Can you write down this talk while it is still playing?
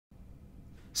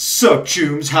Sup,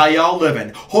 chooms, how y'all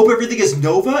living? Hope everything is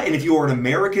Nova, and if you are an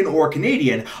American or a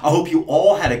Canadian, I hope you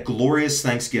all had a glorious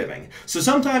Thanksgiving. So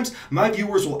sometimes my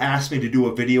viewers will ask me to do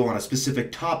a video on a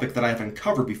specific topic that I haven't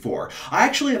covered before. I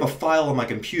actually have a file on my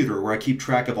computer where I keep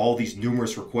track of all these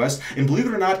numerous requests, and believe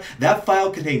it or not, that file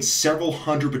contains several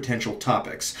hundred potential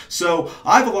topics. So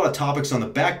I have a lot of topics on the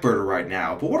back burner right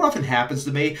now, but what often happens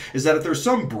to me is that if there's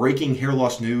some breaking hair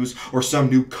loss news, or some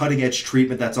new cutting-edge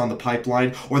treatment that's on the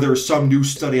pipeline, or there's some new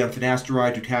study on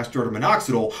finasteride, dutasteride, or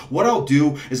minoxidil, what I'll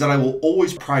do is that I will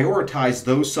always prioritize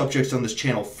those subjects on this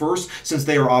channel first, since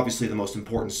they are obviously the most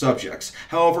important subjects.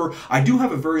 However, I do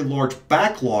have a very large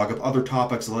backlog of other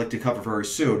topics I'd like to cover very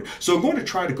soon, so I'm going to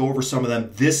try to go over some of them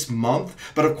this month,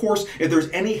 but of course, if there's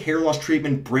any hair loss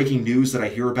treatment breaking news that I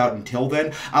hear about until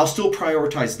then, I'll still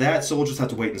prioritize that, so we'll just have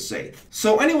to wait and see.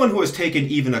 So anyone who has taken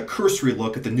even a cursory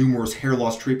look at the numerous hair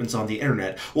loss treatments on the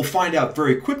internet will find out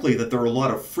very quickly that there are a lot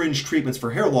of fringe treatments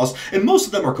for hair loss, and most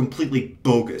of them are completely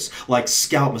bogus, like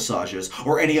scalp massages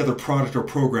or any other product or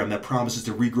program that promises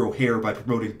to regrow hair by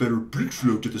promoting better blood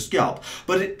flow to the scalp.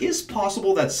 But it is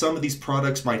possible that some of these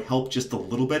products might help just a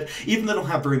little bit, even though they don't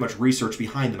have very much research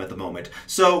behind them at the moment.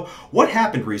 So what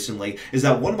happened recently is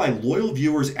that one of my loyal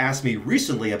viewers asked me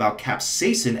recently about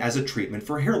capsaicin as a treatment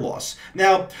for hair loss.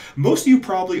 Now, most of you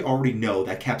probably already know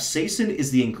that capsaicin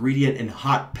is the ingredient in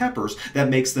hot peppers that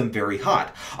makes them very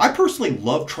hot. I personally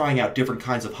love trying out different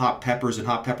kinds of hot peppers and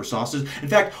hot pepper sauces. In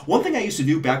fact, one thing I used to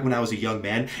do back when I was a young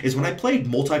man is when I played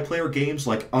multiplayer games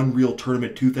like Unreal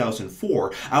Tournament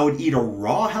 2004, I would eat a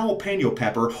raw jalapeno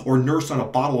pepper or nurse on a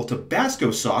bottle of Tabasco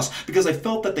sauce because I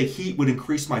felt that the heat would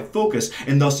increase my focus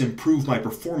and thus improve my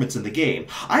performance in the game.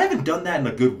 I haven't done that in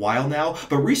a good while now,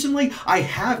 but recently I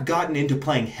have gotten into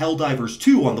playing Helldivers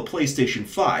 2 on the PlayStation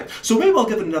 5, so maybe I'll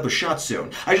give it another shot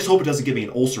soon. I just hope it doesn't give me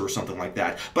an ulcer or something like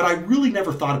that, but I really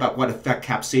never thought about what effect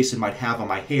capsaicin might have on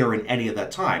my hair in any of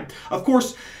that time. Of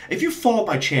course, if you follow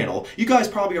my channel, you guys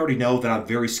probably already know that I'm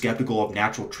very skeptical of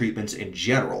natural treatments in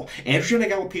general.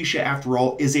 Androgenic alopecia, after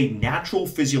all, is a natural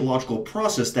physiological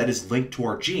process that is linked to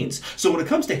our genes. So when it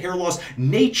comes to hair loss,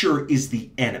 nature is the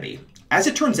enemy. As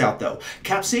it turns out, though,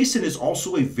 capsaicin is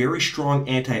also a very strong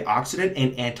antioxidant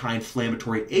and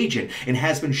anti-inflammatory agent and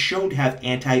has been shown to have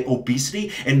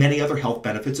anti-obesity and many other health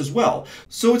benefits as well.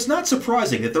 So it's not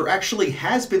surprising that there actually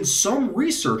has been some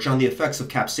research on the effects of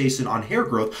capsaicin on hair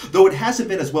growth, though it hasn't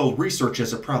been as well researched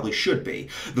as it probably should be.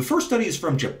 The first study is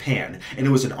from Japan, and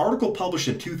it was an article published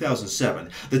in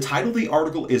 2007. The title of the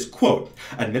article is, quote,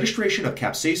 "Administration of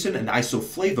capsaicin and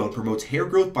isoflavone promotes hair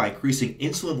growth by increasing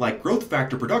insulin-like growth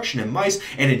factor production in mice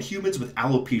and in humans with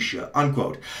alopecia,"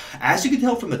 unquote. As you can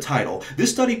tell from the title,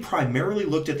 this study primarily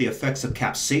looked at the effects of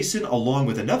capsaicin along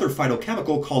with another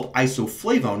phytochemical called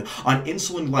isoflavone on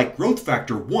insulin-like growth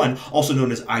factor 1, also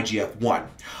known as IGF-1.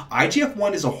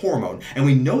 IGF-1 is a hormone, and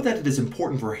we know that it is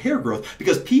important for hair growth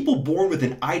because people born with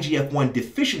an IGF-1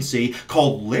 deficiency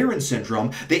called Laron syndrome,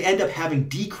 they end up having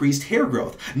decreased hair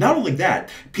growth. Not only that,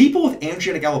 people with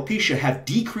androgenic alopecia have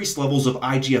decreased levels of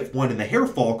IGF-1 in the hair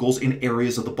follicles in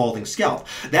areas of the balding scalp.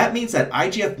 That means that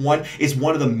IGF-1 is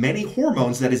one of the many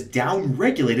hormones that is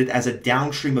downregulated as a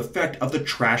downstream effect of the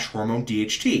trash hormone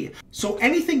DHT. So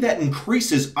anything that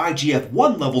increases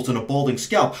IGF-1 levels in a balding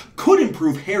scalp could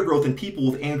improve hair growth in people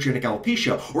with androgenic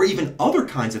alopecia or even other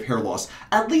kinds of hair loss,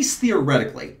 at least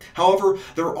theoretically. However,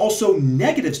 there are also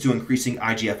negatives to increasing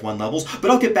IGF-1 levels, but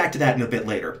I'll get back to that in a bit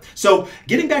later. So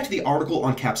getting back to the article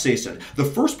on capsaicin, the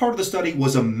first part of the study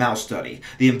was a mouse study.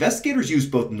 The investigators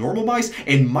used both normal mice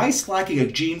and mice lacking a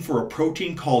gene for a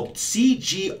protein called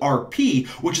CGRP,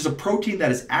 which is a protein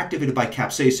that is activated by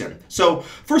capsaicin. So,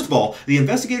 first of all, the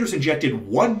investigators injected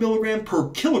 1 milligram per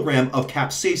kilogram of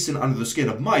capsaicin under the skin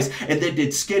of mice and then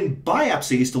did skin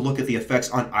biopsies to look at the effects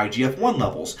on IGF-1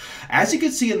 levels. As you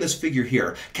can see in this figure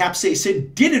here,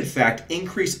 capsaicin did in fact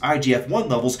increase IGF-1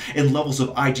 levels and levels of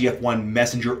IGF-1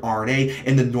 messenger RNA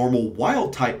in the normal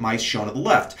wild-type mice shown on the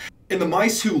left. In the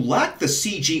mice who lacked the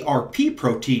CGRP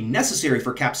protein necessary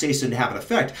for capsaicin to have an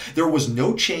effect, there was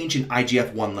no change in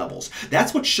IGF-1 levels.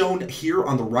 That's what's shown here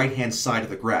on the right-hand side of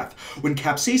the graph. When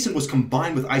capsaicin was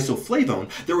combined with isoflavone,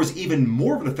 there was even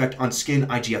more of an effect on skin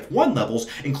IGF-1 levels,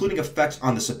 including effects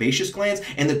on the sebaceous glands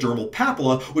and the dermal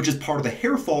papilla, which is part of the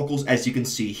hair follicles, as you can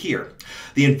see here.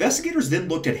 The investigators then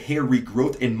looked at hair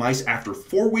regrowth in mice after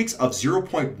 4 weeks of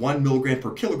 0.1 milligram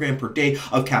per kilogram per day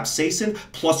of capsaicin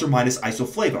plus or minus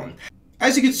isoflavone.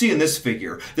 As you can see in this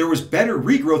figure, there was better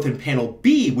regrowth in panel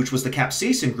B, which was the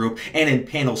capsaicin group, and in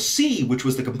panel C, which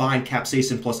was the combined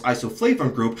capsaicin plus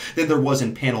isoflavone group, than there was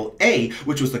in panel A,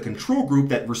 which was the control group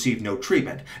that received no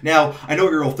treatment. Now, I know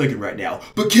what you're all thinking right now,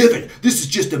 but Kevin, this is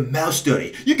just a mouse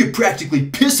study. You can practically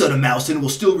piss on a mouse and it will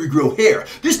still regrow hair.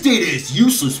 This data is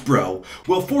useless, bro.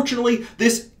 Well, fortunately,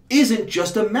 this isn't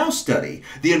just a mouse study.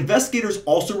 The investigators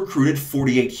also recruited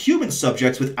 48 human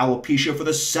subjects with alopecia for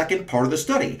the second part of the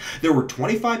study. There were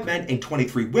 25 men and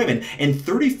 23 women, and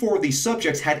 34 of these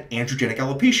subjects had androgenic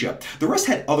alopecia. The rest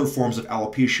had other forms of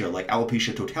alopecia, like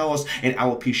alopecia totalis and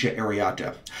alopecia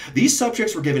areata. These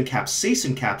subjects were given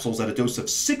capsaicin capsules at a dose of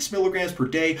 6 milligrams per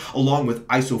day, along with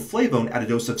isoflavone at a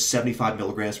dose of 75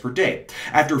 milligrams per day.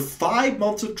 After 5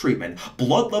 months of treatment,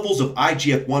 blood levels of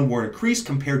IGF-1 were increased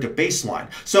compared to baseline.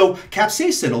 So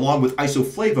capsaicin along with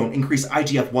isoflavone increased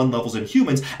IGF-1 levels in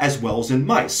humans as well as in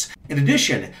mice. In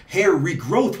addition, hair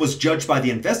regrowth was judged by the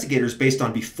investigators based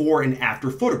on before and after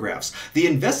photographs. The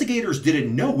investigators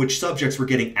didn't know which subjects were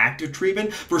getting active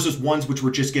treatment versus ones which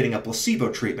were just getting a placebo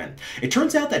treatment. It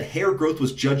turns out that hair growth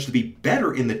was judged to be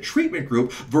better in the treatment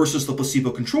group versus the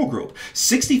placebo control group.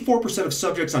 64% of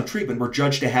subjects on treatment were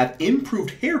judged to have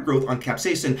improved hair growth on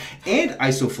capsaicin and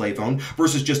isoflavone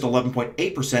versus just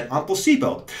 11.8% on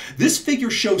placebo. This figure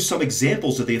shows some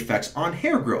examples of the effects on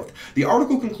hair growth. The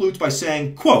article concludes by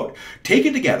saying, quote,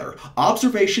 "Taken together,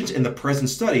 observations in the present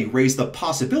study raise the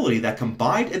possibility that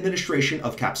combined administration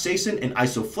of capsaicin and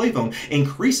isoflavone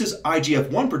increases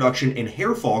IGF-1 production in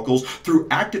hair follicles through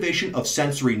activation of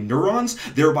sensory neurons,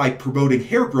 thereby promoting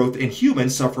hair growth in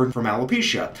humans suffering from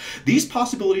alopecia. These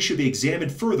possibilities should be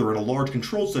examined further in a large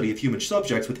controlled study of human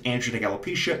subjects with androgenic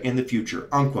alopecia in the future,"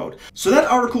 unquote. So that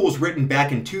article was written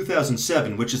back in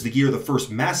 2007, which is the year the first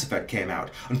Mass Effect came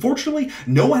out. Unfortunately,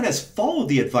 no one has followed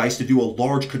the advice to do a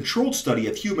large controlled study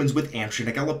of humans with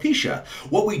androgenic alopecia.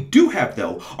 What we do have,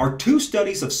 though, are 2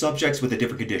 studies of subjects with a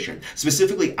different condition,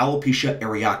 specifically alopecia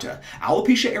areata.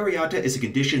 Alopecia areata is a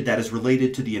condition that is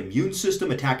related to the immune system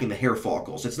attacking the hair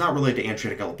follicles. It's not related to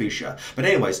androgenic alopecia. But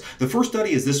anyways, the first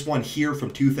study is this one here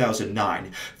from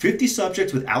 2009. 50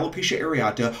 subjects with alopecia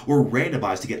areata were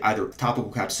randomized to get either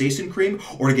topical capsaicin cream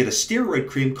or to get a steroid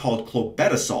cream called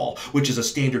clobetasol, which is a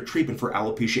standard treatment for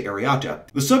alopecia areata.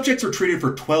 The subjects were treated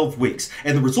for 12 weeks,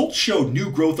 and the results showed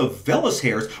new growth of vellus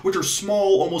hairs, which are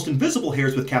small, almost invisible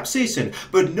hairs with capsaicin,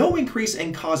 but no increase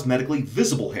in cosmetically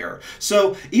visible hair.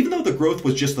 So, even though the growth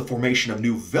was just the formation of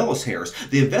new vellus hairs,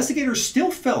 the investigators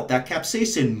still felt that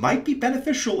capsaicin might be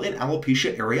beneficial in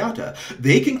alopecia areata.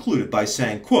 They concluded by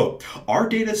saying, quote, "Our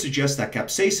data suggests that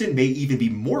capsaicin may even be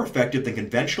more effective than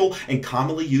conventional and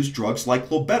commonly used drugs like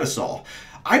clobetasol."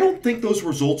 I don't think those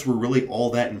results were really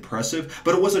all that impressive,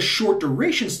 but it was a short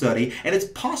duration study, and it's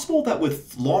possible that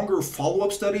with longer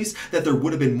follow-up studies that there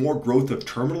would have been more growth of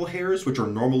terminal hairs, which are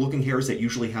normal looking hairs that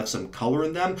usually have some color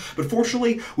in them. But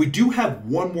fortunately, we do have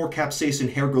one more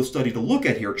capsaicin hair growth study to look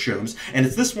at here, chums, and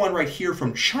it's this one right here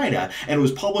from China, and it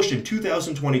was published in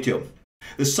 2022.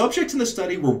 The subjects in the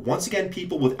study were once again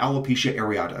people with alopecia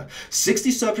areata. 60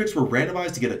 subjects were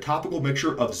randomized to get a topical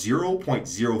mixture of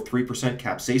 0.03%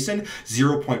 capsaicin,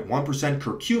 0.1%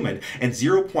 curcumin, and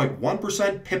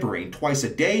 0.1% piperine twice a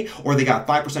day, or they got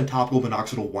 5% topical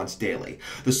minoxidil once daily.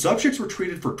 The subjects were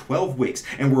treated for 12 weeks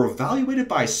and were evaluated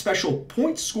by a special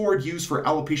point score used for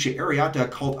alopecia areata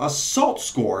called a SALT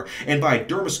score and by a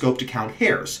dermoscope to count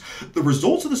hairs. The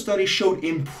results of the study showed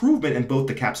improvement in both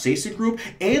the capsaicin group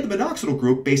and the minoxidil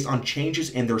group based on changes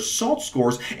in their SALT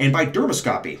scores and by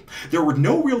dermoscopy. There were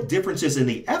no real differences in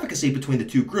the efficacy between the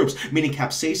 2 groups, meaning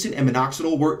capsaicin and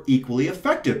minoxidil were equally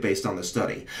effective based on the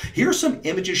study. Here are some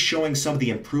images showing some of the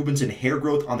improvements in hair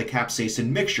growth on the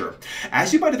capsaicin mixture.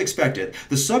 As you might have expected,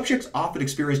 the subjects often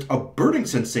experienced a burning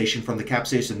sensation from the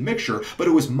capsaicin mixture, but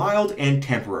it was mild and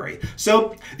temporary.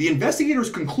 So the investigators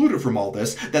concluded from all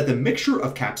this that the mixture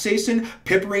of capsaicin,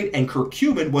 piperine, and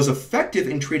curcumin was effective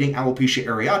in treating alopecia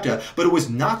areata, but it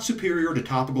was not superior to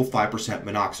topical 5%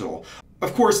 minoxidil.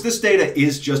 Of course, this data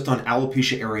is just on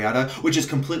alopecia areata, which is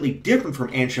completely different from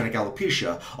androgenic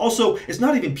alopecia. Also, it's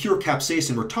not even pure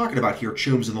capsaicin we're talking about here,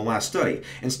 chums, in the last study.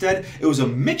 Instead, it was a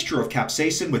mixture of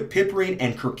capsaicin with piperine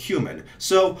and curcumin.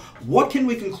 So, what can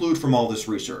we conclude from all this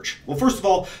research? Well, first of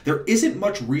all, there isn't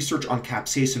much research on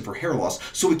capsaicin for hair loss,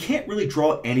 so we can't really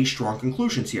draw any strong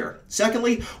conclusions here.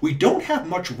 Secondly, we don't have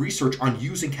much research on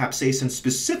using capsaicin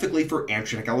specifically for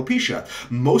androgenic alopecia.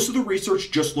 Most of the research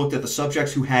just looked at the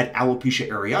subjects who had alopecia alopecia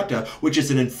areata, which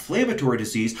is an inflammatory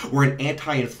disease where an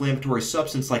anti-inflammatory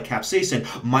substance like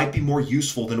capsaicin might be more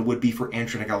useful than it would be for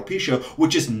androgenic alopecia,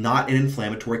 which is not an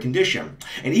inflammatory condition.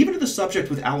 And even to the subject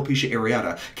with alopecia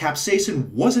areata, capsaicin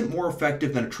wasn't more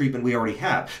effective than a treatment we already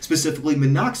have, specifically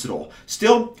minoxidil.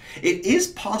 Still, it is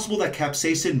possible that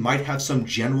capsaicin might have some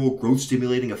general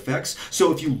growth-stimulating effects,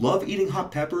 so if you love eating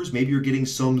hot peppers, maybe you're getting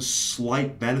some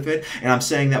slight benefit, and I'm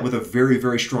saying that with a very,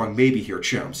 very strong maybe here,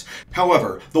 chums.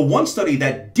 However, the one study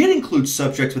that did include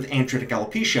subjects with androgenic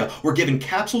alopecia were given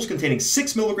capsules containing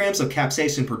 6 milligrams of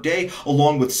capsaicin per day,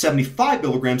 along with 75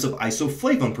 milligrams of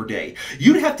isoflavone per day.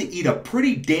 You'd have to eat a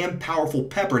pretty damn powerful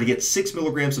pepper to get 6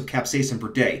 milligrams of capsaicin per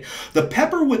day. The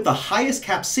pepper with the highest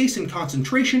capsaicin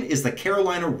concentration is the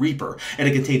Carolina Reaper, and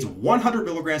it contains 100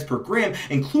 milligrams per gram,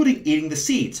 including eating the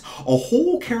seeds. A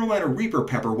whole Carolina Reaper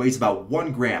pepper weighs about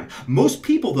 1 gram. Most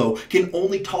people, though, can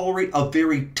only tolerate a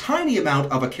very tiny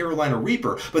amount of a Carolina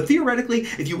Reaper, but theoretically,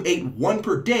 if you ate 1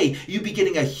 per day, you'd be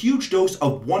getting a huge dose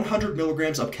of 100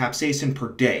 milligrams of capsaicin per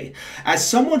day. As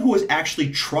someone who has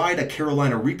actually tried a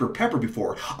Carolina Reaper pepper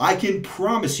before, I can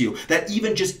promise you that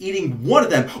even just eating one of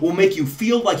them will make you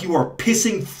feel like you are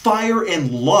pissing fire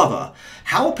and lava.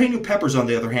 Jalapeno peppers, on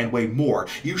the other hand, weigh more,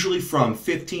 usually from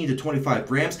 15 to 25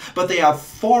 grams, but they have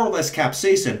far less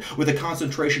capsaicin, with a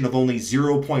concentration of only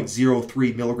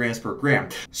 0.03 milligrams per gram.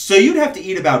 So you'd have to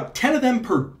eat about 10 of them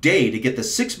per day to get the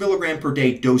 6 milligram per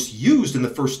day dose used in the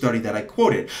first study that I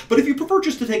quoted. But if you prefer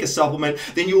just to take a supplement,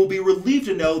 then you will be relieved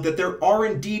to know that there are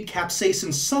indeed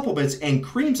capsaicin supplements and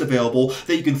creams available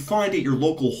that you can find at your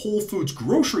local Whole Foods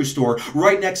grocery store,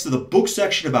 right next to the book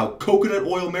section about coconut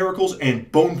oil miracles and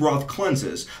bone broth cleanses.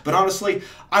 But honestly,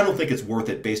 I don't think it's worth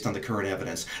it based on the current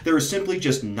evidence. There is simply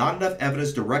just not enough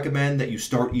evidence to recommend that you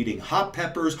start eating hot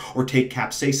peppers or take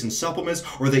capsaicin supplements,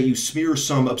 or that you smear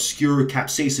some obscure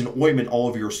capsaicin ointment all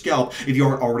over your scalp if you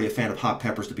aren't already a fan of hot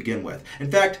peppers to begin with.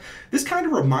 In fact, this kind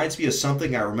of reminds me of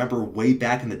something I remember way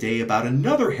back in the day about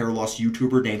another hair loss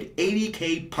YouTuber named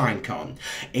 80K Pinecone.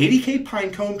 80K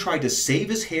Pinecone tried to save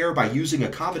his hair by using a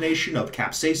combination of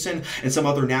capsaicin and some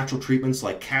other natural treatments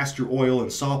like castor oil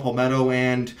and saw palmetto,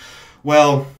 and,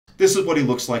 well, this is what he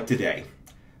looks like today.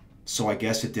 So I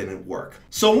guess it didn't work.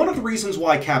 So one of the reasons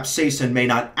why capsaicin may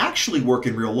not actually work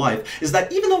in real life is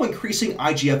that even though increasing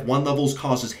IGF-1 levels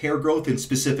causes hair growth in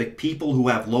specific people who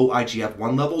have low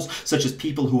IGF-1 levels, such as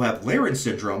people who have Laron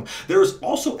syndrome, there is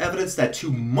also evidence that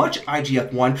too much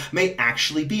IGF-1 may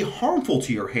actually be harmful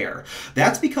to your hair.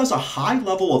 That's because a high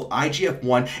level of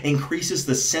IGF-1 increases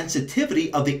the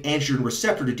sensitivity of the androgen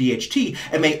receptor to DHT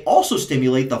and may also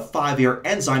stimulate the 5-AIR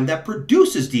enzyme that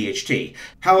produces DHT.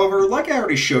 However, like I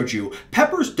already showed you,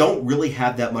 peppers don't really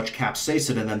have that much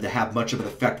capsaicin in them to have much of an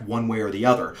effect one way or the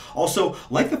other. Also,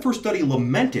 like the first study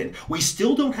lamented, we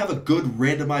still don't have a good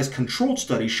randomized controlled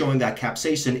study showing that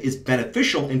capsaicin is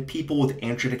beneficial in people with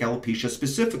androgenic alopecia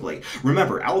specifically.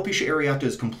 Remember, alopecia areata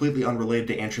is completely unrelated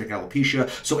to androgenic alopecia,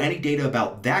 so any data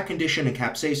about that condition and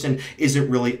capsaicin isn't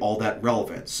really all that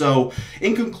relevant. So,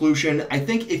 in conclusion, I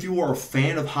think if you are a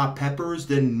fan of hot peppers,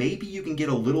 then maybe you can get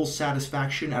a little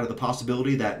satisfaction out of the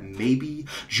possibility that maybe,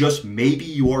 just maybe,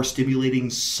 you are stimulating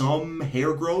some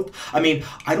hair growth. I mean,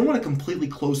 I don't want to completely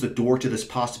close the door to this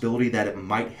possibility that it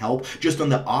might help, just on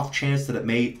the off chance that it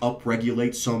may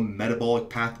upregulate some metabolic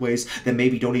pathways that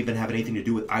maybe don't even have anything to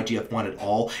do with IGF-1 at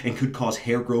all and could cause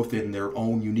hair growth in their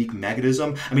own unique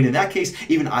mechanism. I mean, in that case,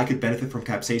 even I could benefit from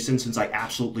capsaicin since I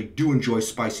absolutely do enjoy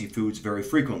spicy foods very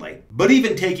frequently. But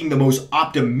even taking the most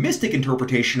optimistic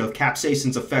interpretation of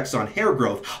capsaicin's effects on hair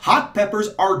growth, hot peppers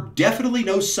are definitely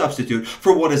no substitute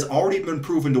for what has already been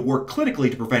proven to work clinically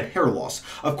to prevent hair loss.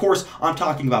 Of course, I'm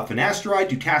talking about finasteride,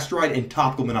 dutasteride, and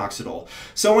topical minoxidil.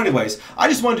 So anyways, I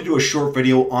just wanted to do a short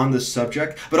video on this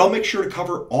subject, but I'll make sure to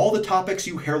cover all the topics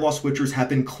you hair loss switchers have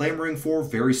been clamoring for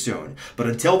very soon. But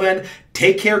until then,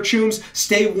 take care, chooms,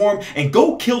 stay warm, and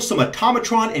go kill some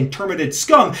automatron and terminid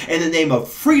scum in the name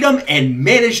of freedom and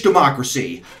managed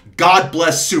democracy. God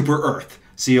bless Super Earth.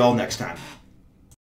 See you all next time.